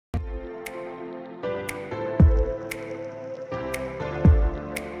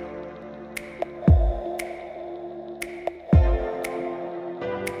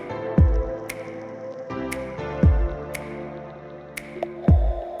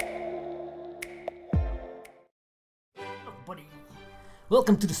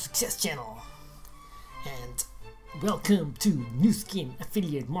Welcome to the Success Channel and welcome to New Skin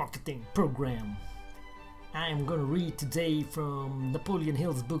Affiliate Marketing Program. I am going to read today from Napoleon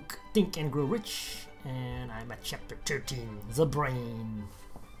Hill's book Think and Grow Rich, and I'm at chapter 13, The Brain,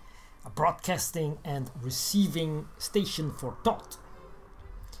 a broadcasting and receiving station for thought.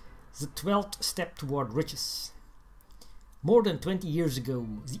 The 12th step toward riches. More than 20 years ago,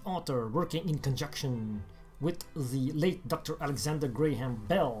 the author, working in conjunction with the late Dr. Alexander Graham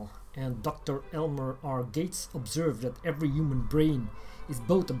Bell and Dr. Elmer R. Gates, observed that every human brain is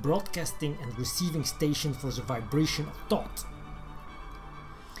both a broadcasting and receiving station for the vibration of thought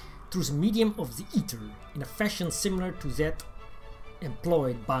through the medium of the ether, in a fashion similar to that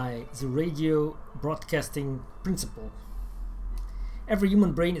employed by the radio broadcasting principle. Every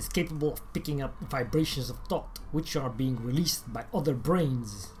human brain is capable of picking up vibrations of thought which are being released by other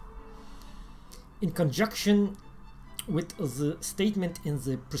brains. In conjunction with the statement in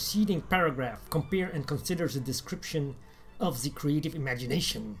the preceding paragraph, compare and consider the description of the creative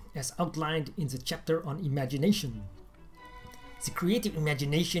imagination as outlined in the chapter on imagination. The creative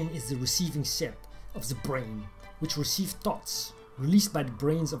imagination is the receiving set of the brain which receives thoughts released by the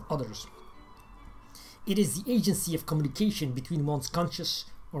brains of others. It is the agency of communication between one's conscious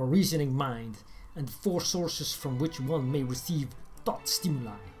or reasoning mind and the four sources from which one may receive thought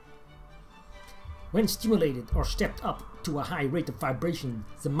stimuli. When stimulated or stepped up to a high rate of vibration,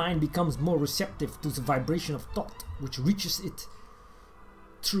 the mind becomes more receptive to the vibration of thought, which reaches it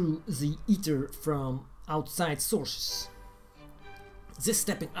through the ether from outside sources. This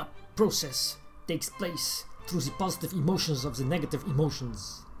stepping up process takes place through the positive emotions of the negative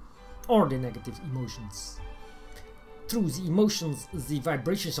emotions, or the negative emotions. Through the emotions, the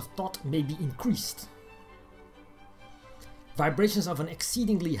vibrations of thought may be increased. Vibrations of an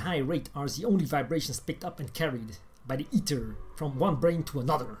exceedingly high rate are the only vibrations picked up and carried by the ether from one brain to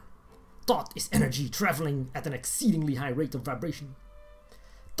another. Thought is energy traveling at an exceedingly high rate of vibration.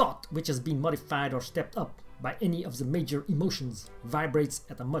 Thought, which has been modified or stepped up by any of the major emotions, vibrates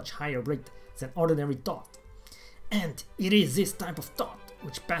at a much higher rate than ordinary thought. And it is this type of thought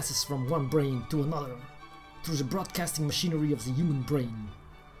which passes from one brain to another through the broadcasting machinery of the human brain.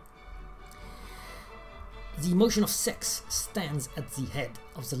 The emotion of sex stands at the head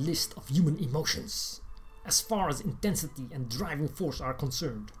of the list of human emotions, as far as intensity and driving force are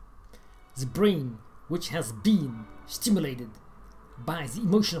concerned. The brain, which has been stimulated by the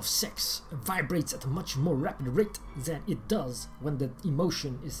emotion of sex, vibrates at a much more rapid rate than it does when the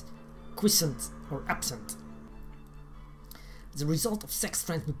emotion is quiescent or absent. The result of sex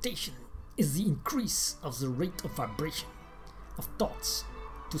transmutation is the increase of the rate of vibration of thoughts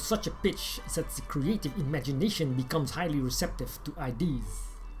to such a pitch that the creative imagination becomes highly receptive to ideas,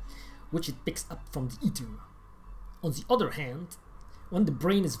 which it picks up from the ether. On the other hand, when the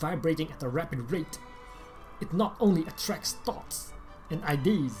brain is vibrating at a rapid rate, it not only attracts thoughts and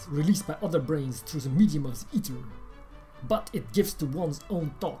ideas released by other brains through the medium of the ether, but it gives to one's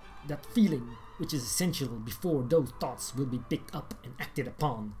own thought that feeling which is essential before those thoughts will be picked up and acted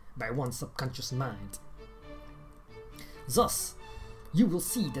upon by one's subconscious mind. Thus, you will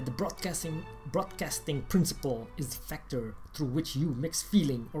see that the broadcasting principle is the factor through which you mix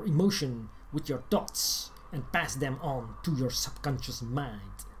feeling or emotion with your thoughts and pass them on to your subconscious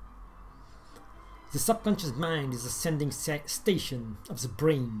mind. The subconscious mind is a sending station of the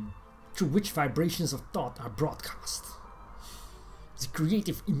brain through which vibrations of thought are broadcast. The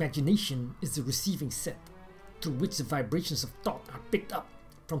creative imagination is the receiving set through which the vibrations of thought are picked up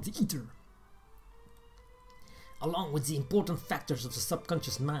from the ether. Along with the important factors of the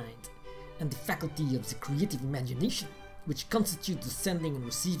subconscious mind and the faculty of the creative imagination, which constitute the sending and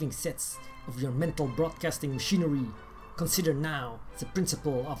receiving sets of your mental broadcasting machinery, consider now the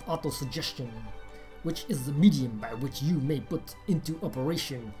principle of autosuggestion, which is the medium by which you may put into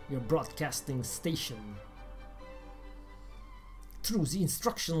operation your broadcasting station. Through the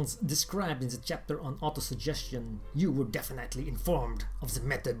instructions described in the chapter on autosuggestion, you were definitely informed of the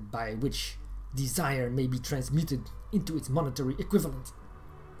method by which desire may be transmuted into its monetary equivalent.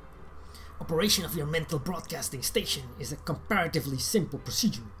 Operation of your mental broadcasting station is a comparatively simple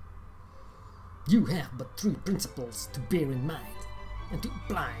procedure. You have but three principles to bear in mind and to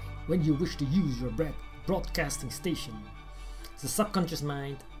apply when you wish to use your broadcasting station: the subconscious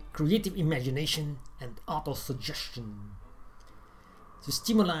mind, creative imagination, and autosuggestion. The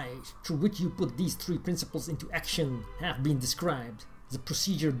stimuli through which you put these three principles into action have been described. The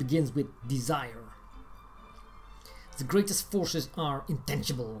procedure begins with desire. The greatest forces are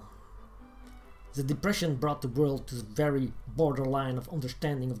intangible. The Depression brought the world to the very borderline of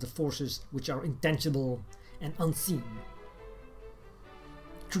understanding of the forces which are intangible and unseen.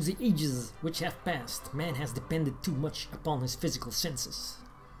 Through the ages which have passed, man has depended too much upon his physical senses,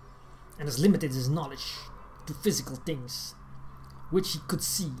 and has limited his knowledge to physical things, which he could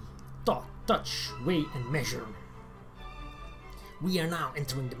see, touch, weigh, and measure. We are now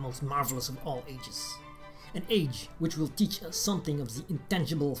entering the most marvelous of all ages, an age which will teach us something of the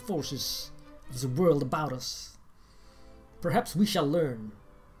intangible forces of the world about us. Perhaps we shall learn,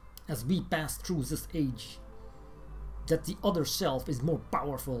 as we pass through this age, that the other self is more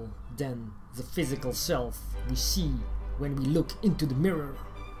powerful than the physical self we see when we look into the mirror.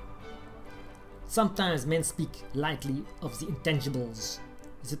 Sometimes men speak lightly of the intangibles,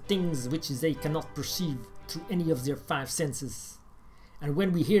 the things which they cannot perceive through any of their five senses. And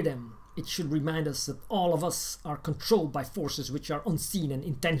when we hear them, it should remind us that all of us are controlled by forces which are unseen and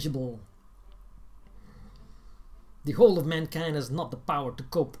intangible. The whole of mankind has not the power to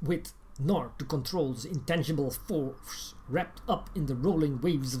cope with nor to control the intangible force wrapped up in the rolling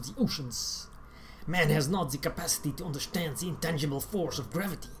waves of the oceans. Man has not the capacity to understand the intangible force of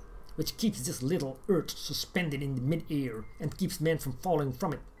gravity, which keeps this little earth suspended in the mid-air and keeps man from falling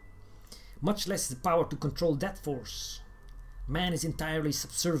from it, much less the power to control that force. Man is entirely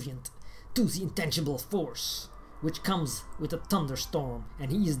subservient to the intangible force, which comes with a thunderstorm,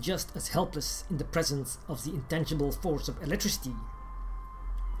 and he is just as helpless in the presence of the intangible force of electricity.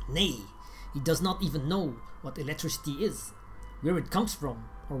 Nay, he does not even know what electricity is, where it comes from,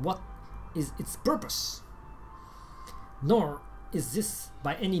 or what is its purpose. Nor is this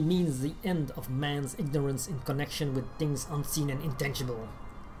by any means the end of man's ignorance in connection with things unseen and intangible.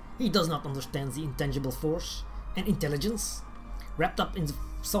 He does not understand the intangible force and intelligence wrapped up in the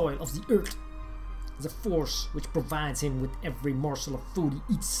soil of the earth, the force which provides him with every morsel of food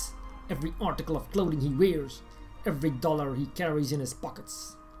he eats, every article of clothing he wears, every dollar he carries in his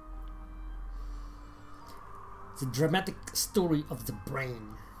pockets. The dramatic story of the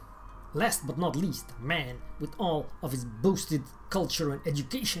brain. Last but not least, man, with all of his boasted culture and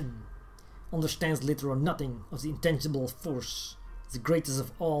education, understands little or nothing of the intangible force, the greatest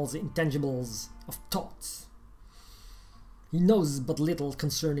of all the intangibles of thought. He knows but little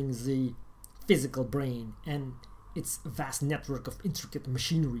concerning the physical brain and its vast network of intricate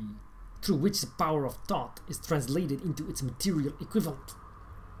machinery, through which the power of thought is translated into its material equivalent.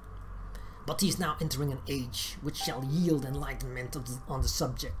 But he is now entering an age which shall yield enlightenment on the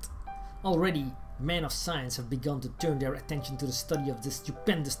subject. Already, men of science have begun to turn their attention to the study of this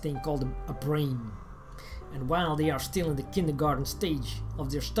stupendous thing called a brain. And while they are still in the kindergarten stage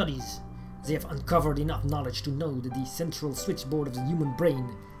of their studies, they have uncovered enough knowledge to know that the central switchboard of the human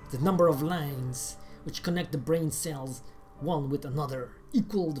brain, the number of lines which connect the brain cells one with another,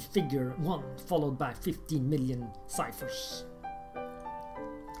 equal the figure 1 followed by 15 million ciphers.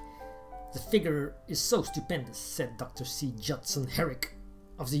 The figure is so stupendous, said Dr. C. Judson Herrick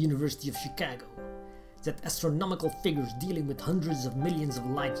of the University of Chicago, that astronomical figures dealing with hundreds of millions of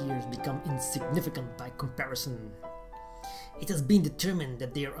light years become insignificant by comparison. It has been determined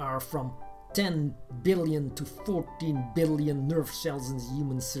that there are from 10 billion to 14 billion nerve cells in the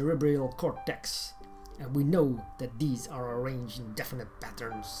human cerebral cortex, and we know that these are arranged in definite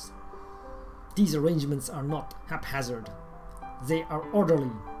patterns. These arrangements are not haphazard, they are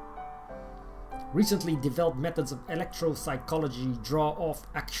orderly. Recently developed methods of electropsychology draw off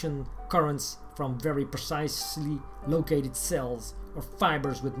action currents from very precisely located cells or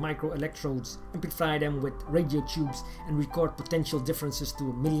fibers with microelectrodes, amplify them with radio tubes, and record potential differences to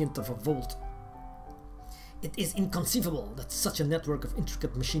a millionth of a volt. It is inconceivable that such a network of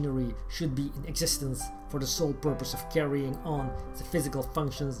intricate machinery should be in existence for the sole purpose of carrying on the physical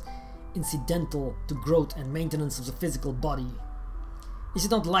functions incidental to growth and maintenance of the physical body. Is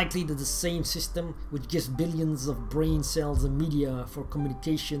it not likely that the same system which gives billions of brain cells and media for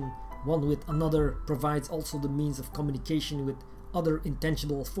communication one with another provides also the means of communication with other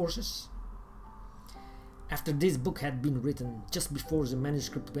intangible forces? After this book had been written, just before the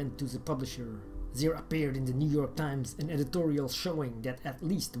manuscript went to the publisher, there appeared in the New York Times an editorial showing that at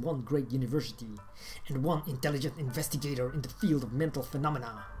least one great university and one intelligent investigator in the field of mental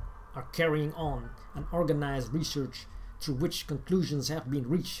phenomena are carrying on an organized research through which conclusions have been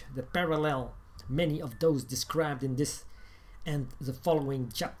reached that parallel many of those described in this and the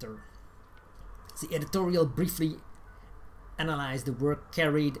following chapter. The editorial briefly analyzed the work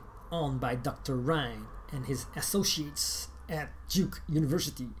carried on by Dr. Ryan and his associates at Duke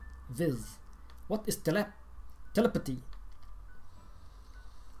University, viz. What is telepathy?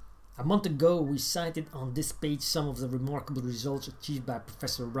 A month ago, we cited on this page some of the remarkable results achieved by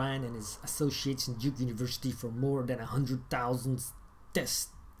Professor Ryan and his associates in Duke University for more than 100,000 tests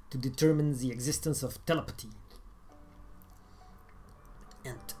to determine the existence of telepathy.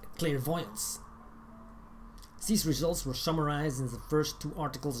 and clairvoyance. These results were summarized in the first 2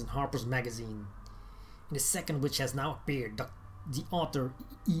 articles in Harper's Magazine. In the second, which has now appeared, the author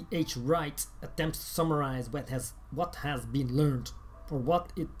E.H. Wright attempts to summarize what has been learned, or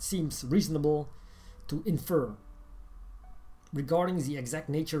what it seems reasonable to infer, regarding the exact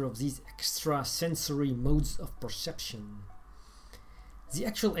nature of these extrasensory modes of perception. The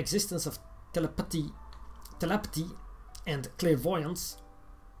actual existence of telepathy and clairvoyance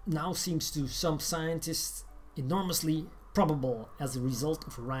now seems to some scientists enormously probable as a result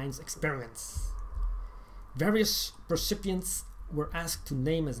of Rhine's experiments. Various percipients were asked to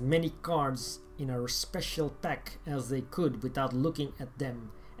name as many cards in a special pack as they could without looking at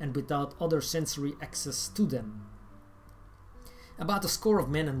them and without other sensory access to them. About a score of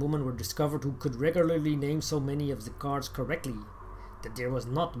men and women were discovered who could regularly name so many of the cards correctly that there was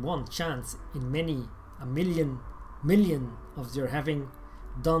not one chance in a million of their having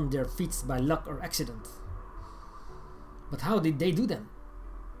done their feats by luck or accident. But how did they do them?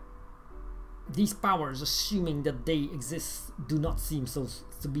 These powers, assuming that they exist, do not seem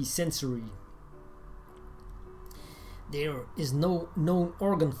to be sensory. There is no known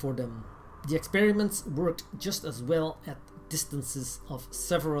organ for them. The experiments worked just as well at distances of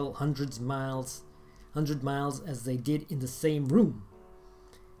several hundred miles as they did in the same room.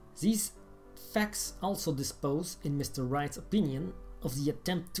 These facts also dispose, in Mr. Wright's opinion, of the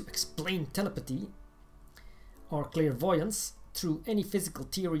attempt to explain telepathy or clairvoyance through any physical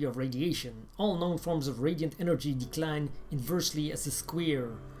theory of radiation. All known forms of radiant energy decline inversely as the square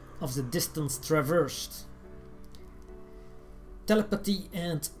of the distance traversed. Telepathy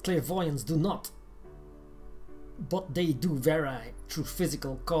and clairvoyance do not, but they do vary through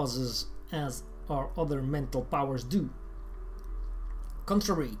physical causes as our other mental powers do.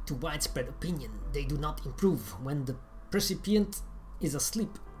 Contrary to widespread opinion, they do not improve when the percipient is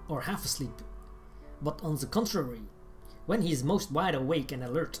asleep or half asleep, but on the contrary, when he is most wide awake and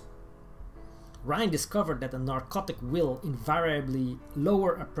alert. Rhine discovered that a narcotic will invariably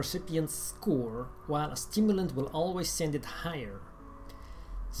lower a percipient's score, while a stimulant will always send it higher.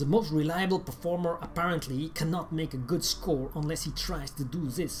 The most reliable performer apparently cannot make a good score unless he tries to do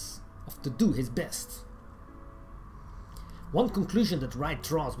his best. One conclusion that Wright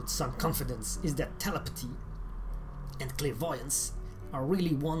draws with some confidence is that telepathy and clairvoyance are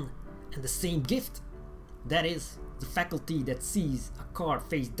really one and the same gift. That is, the faculty that sees a card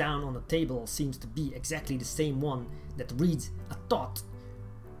face down on a table seems to be exactly the same one that reads a thought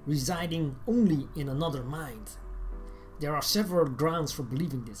residing only in another mind. There are several grounds for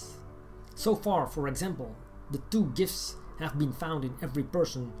believing this. So far, for example, the 2 gifts have been found in every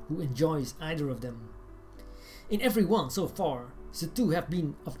person who enjoys either of them. In every one so far, the 2 have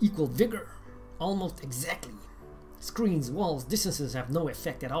been of equal vigor, almost exactly. Screens, walls, distances have no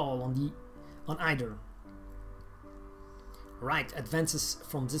effect at all on either. Wright advances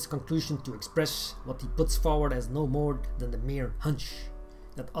from this conclusion to express what he puts forward as no more than the mere hunch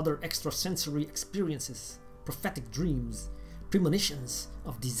that other extrasensory experiences, prophetic dreams, premonitions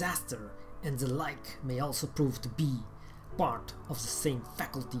of disaster, and the like may also prove to be part of the same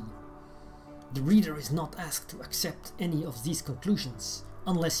faculty. The reader is not asked to accept any of these conclusions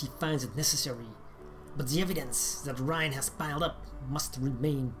unless he finds it necessary, but the evidence that Rhine has piled up must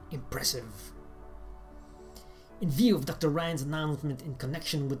remain impressive. In view of Dr. Rhine's announcement in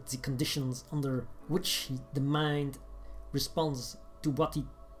connection with the conditions under which the mind responds to what he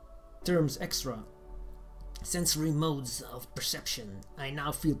terms extra sensory modes of perception, I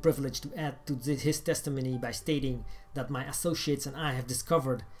now feel privileged to add to his testimony by stating that my associates and I have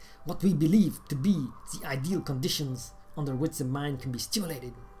discovered what we believe to be the ideal conditions under which the mind can be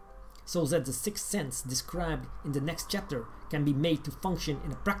stimulated, so that the 6th sense described in the next chapter can be made to function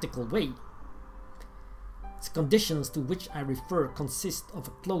in a practical way. The conditions to which I refer consist of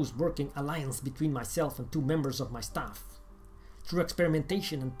a close working alliance between myself and 2 members of my staff. Through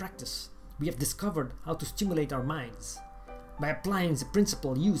experimentation and practice, we have discovered how to stimulate our minds by applying the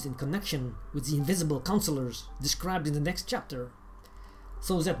principle used in connection with the invisible counselors described in the next chapter,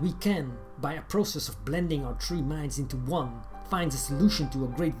 so that we can, by a process of blending our 3 minds into one, find a solution to a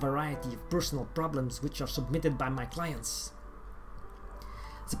great variety of personal problems which are submitted by my clients.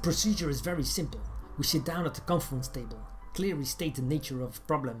 The procedure is very simple. We sit down at the conference table, clearly state the nature of the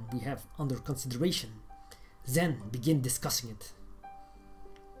problem we have under consideration, then begin discussing it.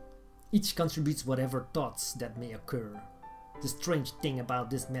 Each contributes whatever thoughts that may occur. The strange thing about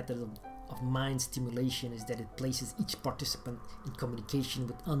this method of mind stimulation is that it places each participant in communication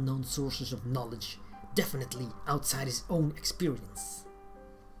with unknown sources of knowledge, definitely outside his own experience.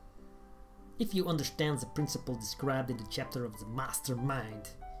 If you understand the principle described in the chapter of the mastermind,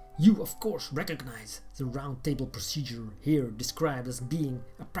 you of course recognize the round table procedure here described as being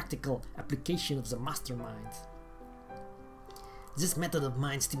a practical application of the mastermind. This method of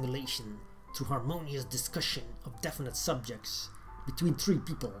mind stimulation through harmonious discussion of definite subjects between three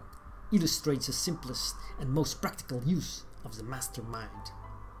people illustrates the simplest and most practical use of the mastermind.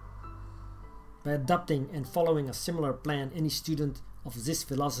 By adopting and following a similar plan, any student of this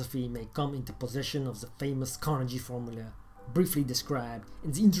philosophy may come into possession of the famous Carnegie formula briefly described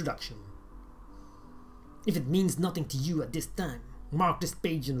in the introduction. If it means nothing to you at this time, mark this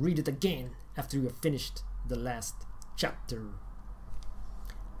page and read it again after you have finished the last chapter.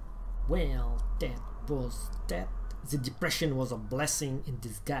 Well, that was that. The depression was a blessing in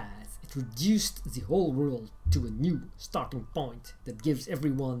disguise. It reduced the whole world to a new starting point that gives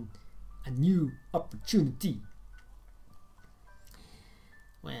everyone a new opportunity.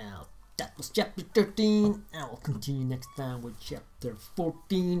 Well, that was chapter 13. I will continue next time with chapter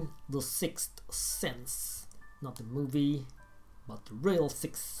 14, The Sixth Sense. Not the movie, but the real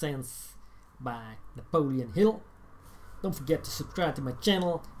Sixth Sense by Napoleon Hill. Don't forget to subscribe to my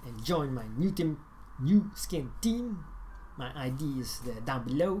channel and join my new skin team. My ID is down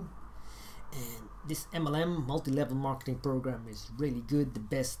below. And this MLM multi-level marketing program is really good, the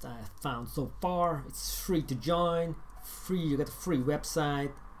best I have found so far. It's free to join, you get a free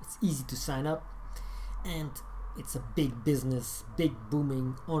website, it's easy to sign up, and it's a big business, big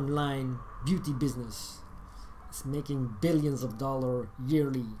booming online beauty business. It's making billions of dollars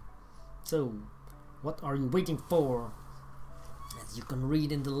yearly. So what are you waiting for? As you can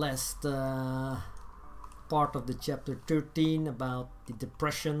read in the last part of the chapter 13 about the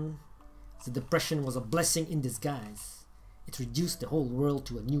depression. The depression was a blessing in disguise. It reduced the whole world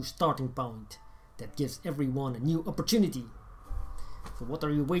to a new starting point that gives everyone a new opportunity. So what are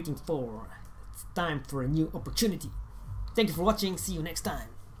you waiting for? It's time for a new opportunity. Thank you for watching. See you next time.